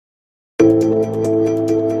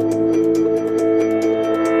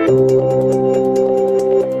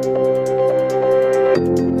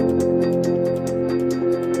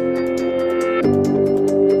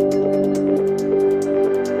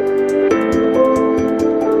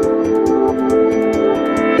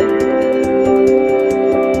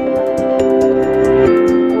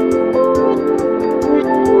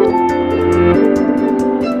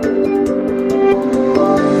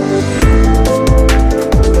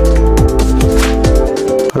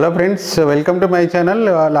Hello friends, welcome to my channel.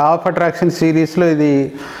 Law of attraction సిరీస్లో ఇది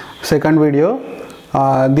second video.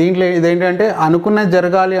 దీంట్లో ఇదేంటంటే అనుకున్నది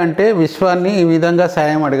జరగాలి అంటే విశ్వాన్ని ఈ విధంగా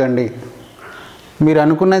సాయం అడగండి. మీరు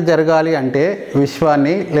అనుకున్నది జరగాలి అంటే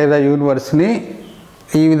విశ్వాన్ని లేదా యూనివర్స్ని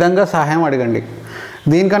ఈ విధంగా సహాయం అడగండి.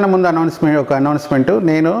 దీనికన్నా ముందు అనౌన్స్మెంట్.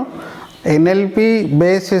 నేను ఎన్ఎల్పి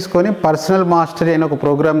బేస్ చేసుకొని పర్సనల్ మాస్టరీ అనే ఒక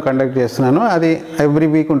ప్రోగ్రామ్ కండక్ట్ చేస్తున్నాను. అది ఎవ్రీ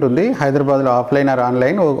వీక్ ఉంటుంది. హైదరాబాద్లో ఆఫ్లైన్ ఆర్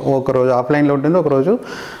ఆన్లైన్. ఒకరోజు ఆఫ్లైన్లో ఉంటుంది, ఒకరోజు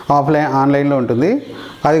ఆన్లైన్లో ఉంటుంది.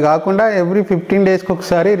 అది కాకుండా ఎవ్రీ 15 డేస్కి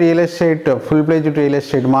ఒకసారి real estate, full ప్లేజ్డ్ real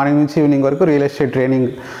estate, morning నుంచి ఈవినింగ్ వరకు real estate training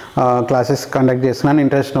classes conduct చేస్తున్నాను.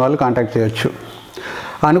 ఇంట్రెస్ట్ ఉన్న వాళ్ళు కాంటాక్ట్ చేయొచ్చు.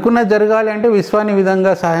 అనుకున్నది జరగాలి అంటే విశ్వాన్ని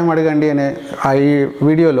విధంగా సహాయం అడగండి అనే ఈ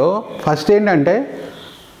వీడియోలో ఫస్ట్ ఏంటంటే,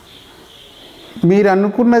 మీరు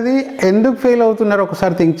అనుకున్నది ఎందుకు ఫెయిల్ అవుతున్నారో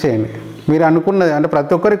ఒకసారి థింక్ చేయండి. మీరు అనుకున్నది అంటే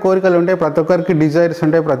ప్రతి ఒక్కరి కోరికలు ఉంటాయి, ప్రతి ఒక్కరికి డిజైర్స్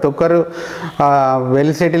ఉంటాయి, ప్రతి ఒక్కరు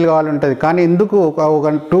వెల్ సెటిల్ కావాలంటుంది. కానీ ఎందుకు ఒక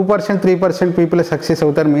 2%, 3% పీపుల్ సక్సెస్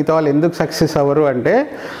అవుతారు, మిగతా వాళ్ళు ఎందుకు సక్సెస్ అవ్వరు అంటే,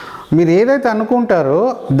 మీరు ఏదైతే అనుకుంటారో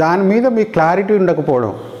దాని మీద మీ క్లారిటీ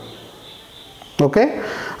ఉండకపోవడం. ఓకే,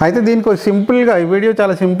 అయితే దీనికి ఒక సింపుల్గా ఈ వీడియో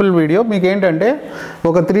చాలా సింపుల్ వీడియో. మీకు ఏంటంటే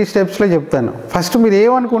ఒక 3 స్టెప్స్లో చెప్తాను. ఫస్ట్ మీరు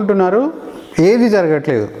ఏమనుకుంటున్నారు, ఏది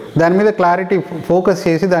జరగట్లేదు, దాని మీద క్లారిటీ ఫోకస్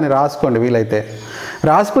చేసి దాన్ని రాసుకోండి. వీలైతే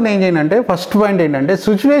రాసుకుని ఏం చేయండి అంటే, ఫస్ట్ పాయింట్ ఏంటంటే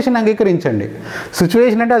సిచ్యువేషన్ అంగీకరించండి.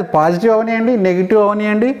 సిచ్యువేషన్ అంటే అది పాజిటివ్ అవనియండి, నెగిటివ్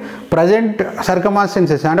అవనియండి, ప్రజెంట్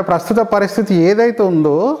సర్కమ్స్టాన్సెస్ అంటే ప్రస్తుత పరిస్థితి ఏదైతే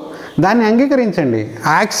ఉందో దాన్ని అంగీకరించండి.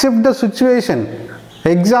 Accept the situation.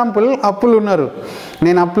 ఎగ్జాంపుల్, అప్పులు ఉన్నారు,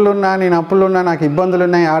 నేను అప్పులున్నా, నాకు ఇబ్బందులు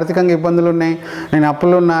ఉన్నాయి, ఆర్థికంగా ఇబ్బందులు ఉన్నాయి, నేను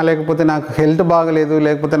అప్పులున్నా, లేకపోతే నాకు హెల్త్ బాగలేదు,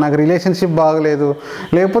 లేకపోతే నాకు రిలేషన్షిప్ బాగలేదు,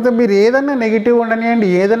 లేకపోతే మీరు ఏదైనా నెగిటివ్ ఉండనియండి,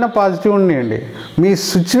 ఏదైనా పాజిటివ్ ఉండనియండి, మీ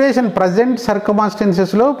సిచ్యువేషన్ ప్రజెంట్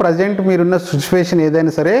సర్కమ్స్టాన్సెస్లో ప్రజెంట్ మీరున్న సిచ్యువేషన్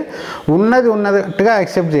ఏదైనా సరే ఉన్నట్టుగా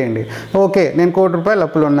యాక్సెప్ట్ చేయండి. ఓకే, నేను ₹1,00,00,000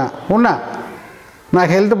 అప్పులు ఉన్నా,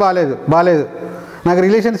 నాకు హెల్త్ బాగాలేదు, నాకు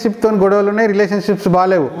రిలేషన్షిప్తో గొడవలు ఉన్నాయి, రిలేషన్షిప్స్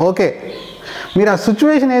బాగాలేవు. ఓకే, మీరు ఆ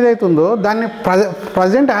సిచ్యువేషన్ ఏదైతే ఉందో దాన్ని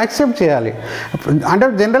ప్రజెంట్ యాక్సెప్ట్ చేయాలి. అంటే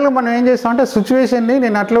జనరల్గా మనం ఏం చేస్తామంటే సిచ్యువేషన్ని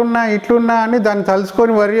నేను అట్లున్నా ఇట్లున్నా అని దాన్ని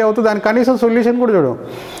తలుచుకొని వరీ అవుతూ దాని కనీసం సొల్యూషన్ కూడా చూడం.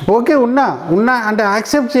 ఓకే, ఉన్నా అంటే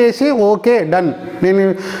యాక్సెప్ట్ చేసి ఓకే డన్,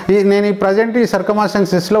 నేను ఈ ప్రజెంట్ ఈ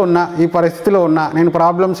సర్కమ్స్టాన్సెస్లో ఉన్నా, ఈ పరిస్థితిలో ఉన్నా, నేను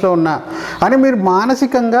ప్రాబ్లమ్స్లో ఉన్నా అని మీరు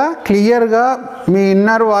మానసికంగా క్లియర్గా మీ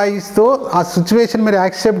ఇన్నర్ వాయిస్తో ఆ సిచ్యువేషన్ మీరు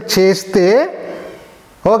యాక్సెప్ట్ చేస్తే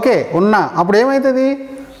ఓకే ఉన్నా, అప్పుడు ఏమవుతుంది,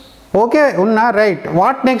 ఓకే ఉన్నా రైట్,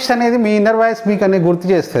 వాట్ నెక్స్ట్ అనేది మీ ఇన్నర్ వాయిస్ మీకు అనేది గుర్తు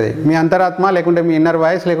చేస్తుంది. మీ అంతరాత్మ లేకుంటే మీ ఇన్నర్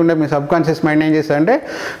వాయిస్ లేకుంటే మీ సబ్కాన్షియస్ మైండ్ ఏం చేస్తుంది అంటే,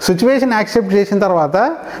 సిచ్యువేషన్ యాక్సెప్ట్ చేసిన తర్వాత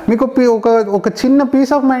మీకు ఒక చిన్న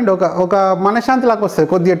పీస్ ఆఫ్ మైండ్, ఒక మనశ్శాంతి లాగా వస్తుంది,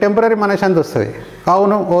 కొద్దిగా టెంపరీ మనశ్శాంతి వస్తుంది.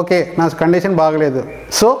 అవును ఓకే, నా కండిషన్ బాగలేదు,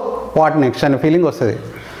 సో వాట్ నెక్స్ట్ అనే ఫీలింగ్ వస్తుంది.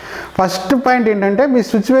 ఫస్ట్ పాయింట్ ఏంటంటే, మీ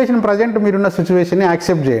సిచ్యువేషన్ ప్రజెంట్ మీరున్న సిచ్యువేషన్ని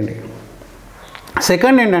యాక్సెప్ట్ చేయండి.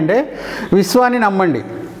 సెకండ్ ఏంటంటే, విశ్వాన్ని నమ్మండి.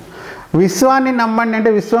 విశ్వాన్ని నమ్మండి అంటే,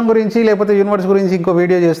 విశ్వం గురించి లేకపోతే యూనివర్స్ గురించి ఇంకో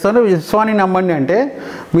వీడియో చేస్తాను. విశ్వాన్ని నమ్మండి అంటే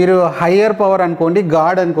మీరు హయ్యర్ పవర్ అనుకోండి,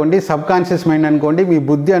 గాడ్ అనుకోండి, సబ్కాన్షియస్ మైండ్ అనుకోండి, మీ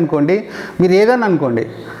బుద్ధి అనుకోండి, మీరు ఏదైనా అనుకోండి.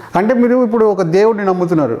 అంటే మీరు ఇప్పుడు ఒక దేవుడిని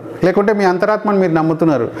నమ్ముతున్నారు, లేకుంటే మీ అంతరాత్మని మీరు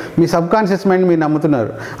నమ్ముతున్నారు, మీ సబ్కాన్షియస్ మైండ్ మీరు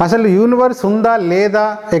నమ్ముతున్నారు. అసలు యూనివర్స్ ఉందా లేదా,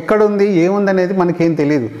 ఎక్కడుంది, ఏముంది అనేది మనకేం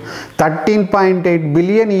తెలియదు. 13.8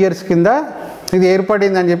 బిలియన్ ఇయర్స్ కింద ఇది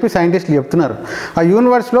ఏర్పడిందని చెప్పి సైంటిస్టులు చెప్తున్నారు. ఆ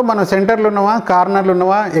యూనివర్స్లో మనం సెంటర్లో ఉన్నావా, కార్నర్లో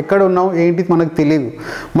ఉన్నావా, ఎక్కడ ఉన్నాం ఏంటి మనకు తెలియదు.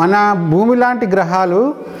 మన భూమి లాంటి గ్రహాలు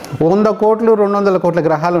 100 కోట్లు 200 కోట్ల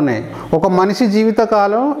గ్రహాలు ఉన్నాయి. ఒక మనిషి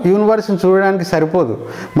జీవితకాలం యూనివర్స్ని చూడడానికి సరిపోదు.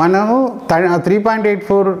 మనము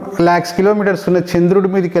 3.84 lakhs కిలోమీటర్స్ ఉన్న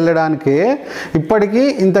చంద్రుడి మీదకి వెళ్ళడానికి ఇప్పటికీ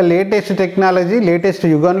ఇంత లేటెస్ట్ టెక్నాలజీ, లేటెస్ట్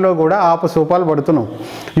యుగంలో కూడా ఆపసోపాలు పడుతున్నాం.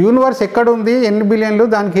 యూనివర్స్ ఎక్కడుంది, ఎన్ని బిలియన్లు,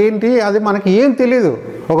 దానికి ఏంటి, అది మనకి ఏం తెలియదు.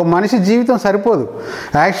 ఒక మనిషి జీవితం సరిపోదు.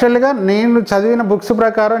 యాక్చువల్గా నేను చదివిన బుక్స్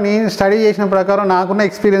ప్రకారం, నేను స్టడీ చేసిన ప్రకారం, నాకున్న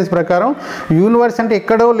ఎక్స్పీరియన్స్ ప్రకారం యూనివర్స్ అంటే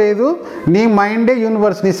ఎక్కడో లేదు. నీ మైండే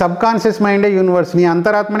యూనివర్స్, నీ సబ్కాన్షియస్ మైండే యూనివర్స్, నీ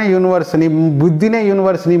అంతరాత్మనే యూనివర్స్, నీ బుద్ధినే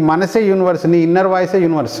యూనివర్స్, నీ మనసే యూనివర్స్, నీ ఇన్నర్ వాయిసే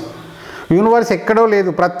యూనివర్స్. యూనివర్స్ ఎక్కడో లేదు,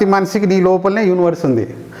 ప్రతి మనిషికి నీ లోపలనే యూనివర్స్ ఉంది.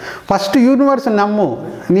 ఫస్ట్ యూనివర్స్ నమ్ము,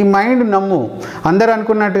 నీ మైండ్ నమ్ము. అందరూ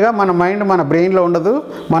అనుకున్నట్టుగా మన మైండ్ మన బ్రెయిన్లో ఉండదు.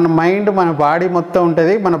 మన మైండ్ మన బాడీ మొత్తం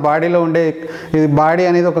ఉంటుంది. మన బాడీలో ఉండే ఇది బాడీ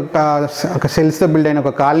అనేది ఒక సెల్స్తో బిల్డ్ అయిన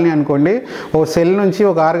ఒక కాలనీ అనుకోండి. ఒక సెల్ నుంచి,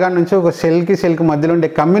 ఒక ఆర్గాన్ నుంచి ఒక సెల్కి మధ్యలో ఉండే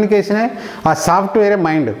కమ్యూనికేషనే ఆ సాఫ్ట్వేరే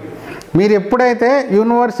మైండ్. మీరు ఎప్పుడైతే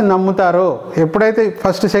యూనివర్స్ని నమ్ముతారో, ఎప్పుడైతే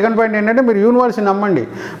ఫస్ట్ సెకండ్ పాయింట్ ఏంటంటే మీరు యూనివర్స్ని నమ్మండి.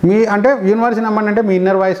 అంటే యూనివర్స్ని నమ్మండి అంటే మీ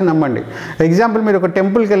ఇన్నర్ వాయిస్ నమ్మండి. ఎగ్జాంపుల్, మీరు ఒక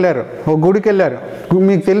టెంపుల్కి వెళ్ళారు, ఒక గుడికి వెళ్ళారు,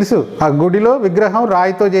 మీకు తెలుసు ఆ గుడిలో విగ్రహం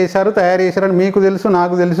రాయితో తయారు చేశారని మీకు తెలుసు,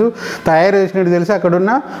 నాకు తెలుసు, తయారు చేసినట్టు తెలుసు,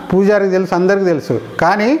 అక్కడున్న పూజారికి తెలుసు, అందరికీ తెలుసు.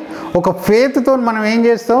 కానీ ఒక ఫేత్తో మనం ఏం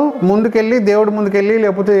చేస్తాం, ముందుకెళ్ళి దేవుడి ముందుకెళ్ళి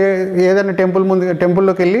లేకపోతే ఏదైనా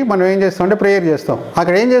టెంపుల్లోకి వెళ్ళి మనం ఏం చేస్తాం అంటే ప్రేయర్ చేస్తాం.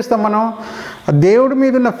 అక్కడ ఏం చేస్తాం, మనం దేవుడి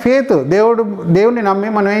మీద ఉన్న ఫేత్, దేవుడిని నమ్మి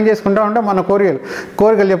మనం ఏం చేసుకుంటాం అంటే మన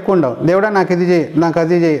కోరికలు చెప్పుకుంటాం. దేవుడా నాకు ఇది చేయి, నాకు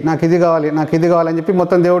అది చేయి, నాకు ఇది కావాలి, నాకు ఇది కావాలని చెప్పి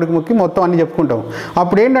మొత్తం దేవుడికి మొక్కి మొత్తం అన్నీ చెప్పుకుంటాం.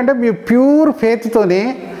 అప్పుడు ఏంటంటే మీ ప్యూర్ ఫేత్తోని,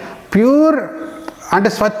 అంటే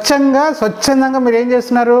స్వచ్ఛందంగా మీరు ఏం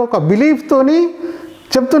చేస్తున్నారు, ఒక బిలీఫ్తోని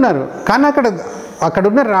చెప్తున్నారు. కానీ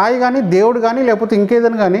అక్కడున్న రాయి కానీ దేవుడు కానీ లేకపోతే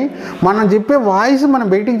ఇంకేదైనా కానీ మనం చెప్పే వాయిస్ మనం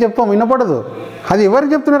బయటికి చెప్పాం, వినపడదు. అది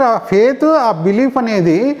ఎవరికి చెప్తున్నారు? ఆ ఫేత్, ఆ బిలీఫ్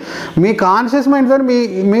అనేది మీ కాన్షియస్ మైండ్తో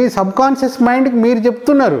మీ సబ్ కాన్షియస్ మైండ్కి మీరు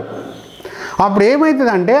చెప్తున్నారు. అప్పుడు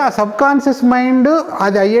ఏమవుతుందంటే ఆ సబ్ కాన్షియస్ మైండ్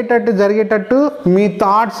అది జరిగేటట్టు మీ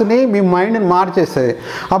థాట్స్ని, మీ మైండ్ని మార్చేస్తుంది.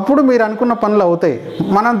 అప్పుడు మీరు అనుకున్న పనులు అవుతాయి.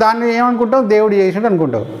 మనం దాన్ని ఏమనుకుంటాం, దేవుడు చేసినట్టు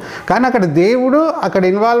అనుకుంటాం. కానీ అక్కడ దేవుడు అక్కడ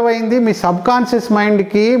ఇన్వాల్వ్ అయింది మీ సబ్ కాన్షియస్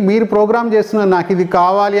మైండ్కి. మీరు ప్రోగ్రామ్ చేస్తున్నారు నాకు ఇది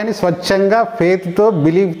కావాలి అని స్వచ్ఛంగా ఫేత్తో,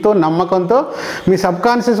 బిలీఫ్తో, నమ్మకంతో మీ సబ్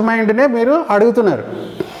కాన్షియస్ మైండ్నే మీరు అడుగుతున్నారు.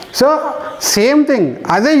 సో సేమ్ థింగ్,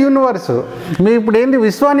 అదే యూనివర్స్. మీ ఇప్పుడు ఏంటి,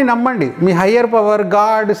 విశ్వాన్ని నమ్మండి. మీ higher power,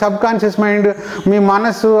 God, sub conscious mind, మీ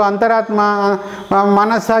మనస్సు, అంతరాత్మ,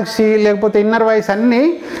 మనస్సాక్షి లేకపోతే ఇన్నర్ వాయిస్ అన్నీ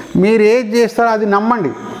మీరు ఏది చేస్తారో అది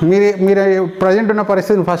నమ్మండి. మీరు ప్రజెంట్ ఉన్న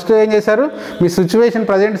పరిస్థితిని ఫస్ట్ ఏం చేశారు, మీ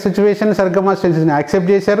ప్రజెంట్ సిచ్యువేషన్ సర్కమ్స్టాన్సెస్ని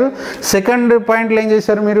యాక్సెప్ట్ చేశారు. సెకండ్ పాయింట్లో ఏం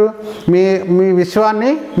చేశారు, మీరు మీ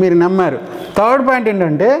విశ్వాన్ని మీరు నమ్మారు. థర్డ్ పాయింట్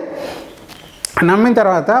ఏంటంటే, నమ్మిన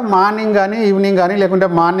తర్వాత మార్నింగ్ కానీ ఈవినింగ్ కానీ లేకుంటే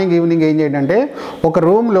మార్నింగ్ ఈవినింగ్ ఏం చేయండి అంటే, ఒక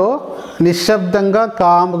రూమ్లో నిశ్శబ్దంగా,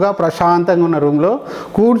 కామ్గా, ప్రశాంతంగా ఉన్న రూమ్లో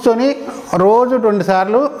కూర్చొని రోజు 20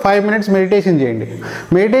 సార్లు 5 minutes మెడిటేషన్ చేయండి.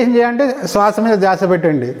 మెడిటేషన్ చేయాలంటే శ్వాస మీద ధ్యాస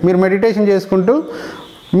పెట్టండి. మీరు మెడిటేషన్ చేసుకుంటూ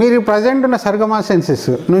మీరు ప్రజెంట్ ఉన్న సర్కమ్స్టాన్సెస్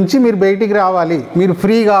నుంచి మీరు బయటికి రావాలి, మీరు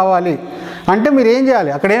ఫ్రీ కావాలి అంటే మీరు ఏం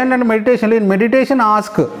చేయాలి, అక్కడ ఏంటంటే meditation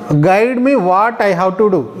ask guide me what I have to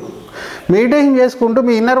do. Meditation చేసుకుంటూ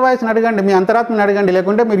మీ ఇన్నర్ వాయిస్ని అడగండి, మీ అంతరాత్మని అడగండి,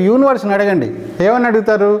 లేకుంటే మీరు యూనివర్స్ని అడగండి. ఏమని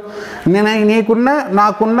అడుగుతారు,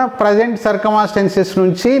 నాకున్న ప్రజెంట్ సర్కమ్స్టాన్సెస్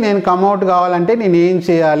నుంచి నేను కమ్అవుట్ కావాలంటే నేను ఏం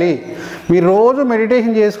చేయాలి. మీరు రోజు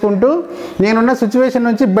మెడిటేషన్ చేసుకుంటూ నేనున్న సిచ్యువేషన్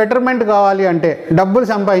నుంచి బెటర్మెంట్ కావాలి అంటే, డబ్బులు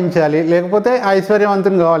సంపాదించాలి, లేకపోతే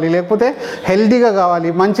ఐశ్వర్యవంతుని కావాలి, లేకపోతే హెల్తీగా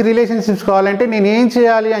కావాలి, మంచి రిలేషన్షిప్స్ కావాలంటే నేను ఏం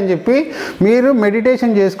చేయాలి అని చెప్పి మీరు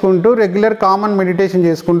మెడిటేషన్ చేసుకుంటూ, రెగ్యులర్ కామన్ మెడిటేషన్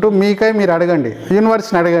చేసుకుంటూ మీకై మీరు అడగండి,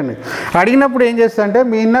 యూనివర్స్ని అడగండి. అడిగినప్పుడు ఏం చేస్తుందంటే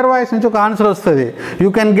మీ ఇన్నర్ వాయిస్ నుంచి ఒక ఆన్సర్ వస్తుంది. You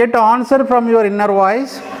can get answer from your inner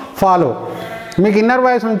voice, follow. మీకు ఇన్నర్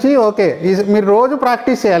వాయిస్ నుంచి ఓకే, మీరు రోజు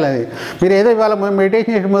ప్రాక్టీస్ చేయాలి. అది మీరు ఏదో ఇవాళ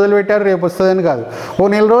మెడిటేషన్ చేసి మొదలు పెట్టారు రేపు వస్తుందని కాదు. ఓ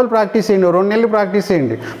 4 రోజులు ప్రాక్టీస్ చేయండి, 2 నెలలు ప్రాక్టీస్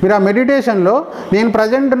చేయండి. మీరు ఆ మెడిటేషన్లో నేను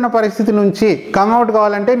ప్రజెంట్ ఉన్న పరిస్థితి నుంచి కమ్అవుట్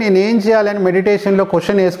కావాలంటే నేను ఏం చేయాలని మెడిటేషన్లో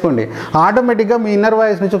క్వశ్చన్ వేసుకోండి. ఆటోమేటిక్గా మీ ఇన్నర్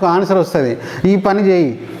వాయిస్ నుంచి ఒక ఆన్సర్ వస్తుంది. ఈ పని చేయి,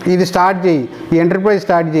 ఇది స్టార్ట్ చేయి, ఈ ఎంటర్ప్రైజ్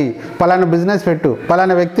స్టార్ట్ చేయి, పలానా బిజినెస్ పెట్టు,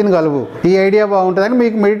 పలానా వ్యక్తిని కలువు, ఈ ఐడియా బాగుంటుందని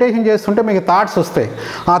మీకు మెడిటేషన్ చేస్తుంటే మీకు థాట్స్ వస్తాయి.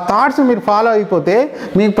 ఆ థాట్స్ మీరు ఫాలో అయిపోతే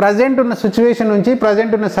మీకు ప్రజెంట్ ఉన్న సిచ్యువేషన్ నుంచి,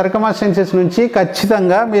 ప్రజెంట్ ఉన్న సర్కమ్స్టాన్సెస్ నుంచి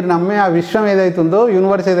ఖచ్చితంగా మీరు నమ్మే ఆ విశ్వం ఏదైతుందో,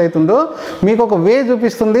 యూనివర్స్ ఏదైతుందో మీకు ఒక వే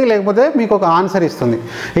చూపిస్తుంది, లేకపోతే మీకు ఒక ఆన్సర్ ఇస్తుంది.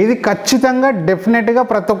 ఇది ఖచ్చితంగా డెఫినెట్గా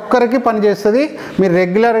ప్రతి ఒక్కరికి పనిచేస్తుంది. మీరు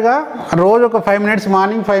రెగ్యులర్గా రోజు ఒక 5 minutes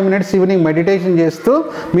morning, 5 minutes evening meditation చేస్తూ,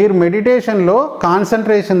 మీరు మెడిటేషన్లో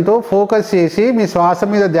కాన్సన్ట్రేషన్తో ఫోకస్ చేసి మీ శ్వాస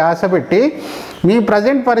మీద ధ్యాస పెట్టి మీ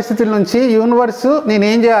ప్రజెంట్ పరిస్థితుల నుంచి యూనివర్స్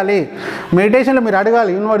నేనేం చేయాలి, మెడిటేషన్లో మీరు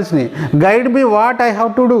అడగాలి యూనివర్స్ని, guide me what I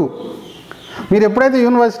have to do. మీరు ఎప్పుడైతే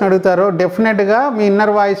యూనివర్స్ని అడుగుతారో డెఫినెట్గా మీ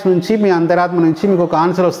ఇన్నర్ వాయిస్ నుంచి, మీ అంతరాత్మ నుంచి మీకు ఒక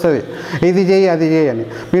ఆన్సర్ వస్తుంది, ఇది చేయి, అది చేయి అని.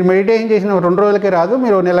 మీరు మెడిటేషన్ చేసిన 2 రోజులకే రాదు,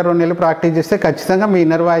 మీరు 1 నెల 2 నెలలు ప్రాక్టీస్ చేస్తే ఖచ్చితంగా మీ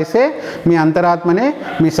ఇన్నర్ వాయిసే, మీ అంతరాత్మనే,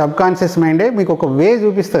 మీ సబ్ కాన్షియస్ మైండే మీకు ఒక వే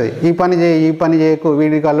చూపిస్తుంది. ఈ పని చేయి, ఈ పని చేయకు,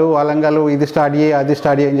 వీడికలు అలంగాలు, ఇది స్టార్ట్ చేయి, అది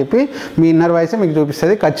స్టార్ట్ చేయి అని చెప్పి మీ ఇన్నర్ వాయిసే మీకు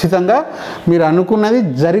చూపిస్తుంది. ఖచ్చితంగా మీరు అనుకున్నది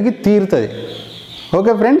జరిగి తీరుతుంది.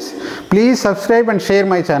 Okay friends, please subscribe and share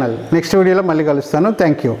my channel. Next వీడియోలో మళ్ళీ కలుస్తాను.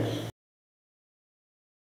 Thank you.